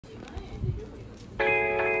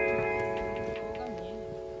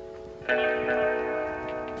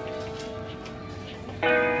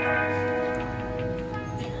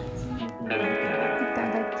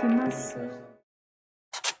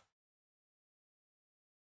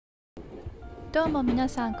どうも皆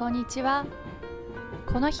さんこんにちは。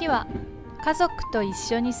この日は家族と一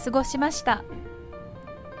緒に過ごしました。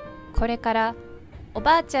これからお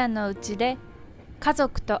ばあちゃんの家で家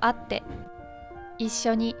族と会って一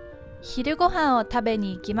緒に昼ご飯を食べ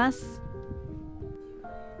に行きます。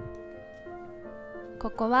こ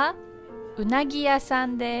こはうなぎ屋さ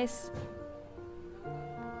んです。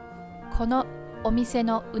このお店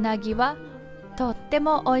のうなぎはとって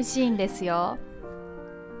も美味しいんですよ。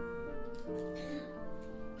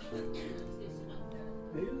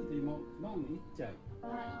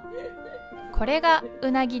これが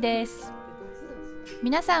うなぎです。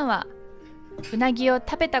皆さんはうなぎを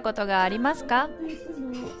食べたことがありますか？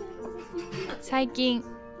最近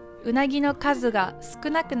うなぎの数が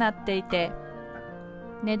少なくなっていて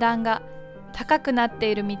値段が高くなっ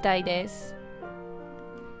ているみたいです。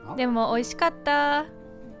でも美味しかった。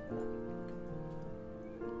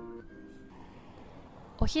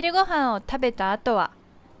お昼ご飯を食べた後は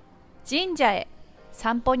神社へ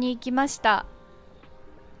散歩に行きました。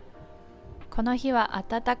この日は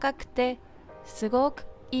暖かくてすごく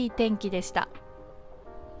いい天気でした。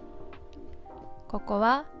ここ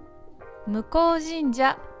は向神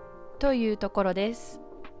社というところです。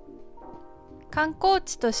観光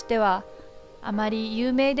地としてはあまり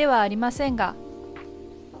有名ではありませんが、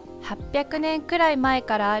800年くらい前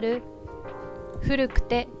からある古く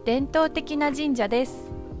て伝統的な神社で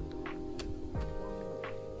す。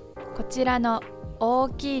こちらの大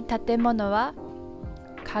きい建物は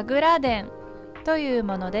神楽殿という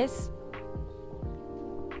ものです。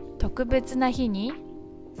特別な日に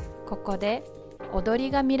ここで踊り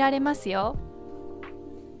が見られますよ。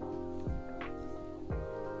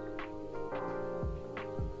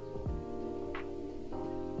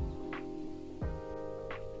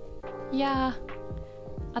いや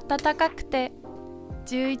ー、暖かくて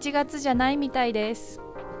11月じゃないみたいです。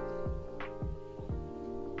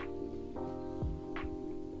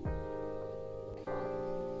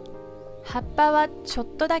葉っぱはちょっ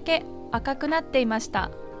とだけ赤くなっていまし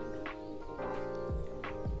た。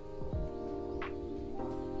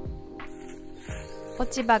落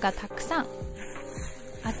ち葉がたくさん。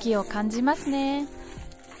秋を感じますね。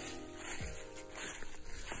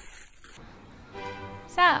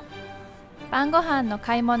さあ、晩ご飯の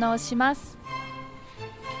買い物をします。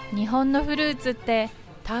日本のフルーツって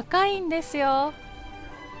高いんですよ。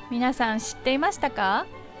皆さん知っていましたか？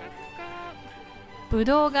ぶ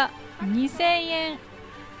どうが2000円。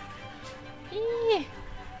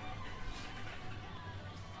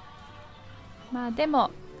まあでも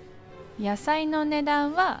野菜の値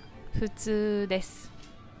段は普通です。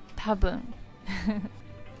多分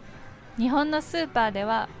日本のスーパーで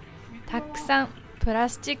はたくさんプラ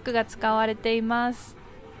スチックが使われています。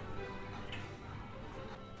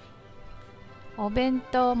お弁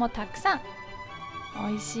当もたくさん。お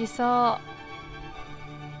いしそう。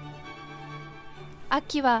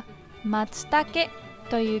秋は松茸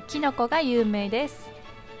というキノコが有名です。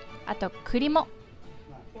あと栗も。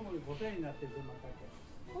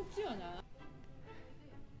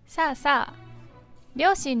さあさあ、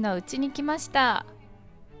両親の家に来ました。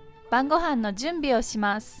晩ご飯の準備をし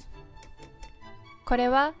ます。これ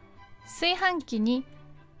は炊飯器に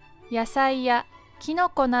野菜やキノ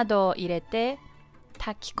コなどを入れて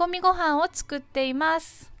炊き込みご飯を作っていま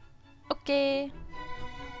す。 OK。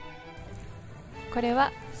 これ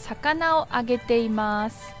は魚を揚げていま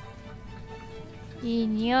す。いい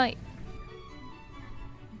匂い。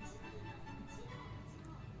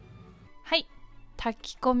はい、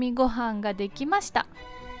炊き込みご飯ができました。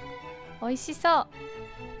おいしそう。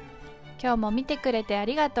今日も見てくれてあ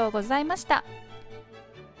りがとうございました。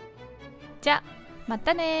じゃあま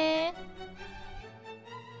たねー。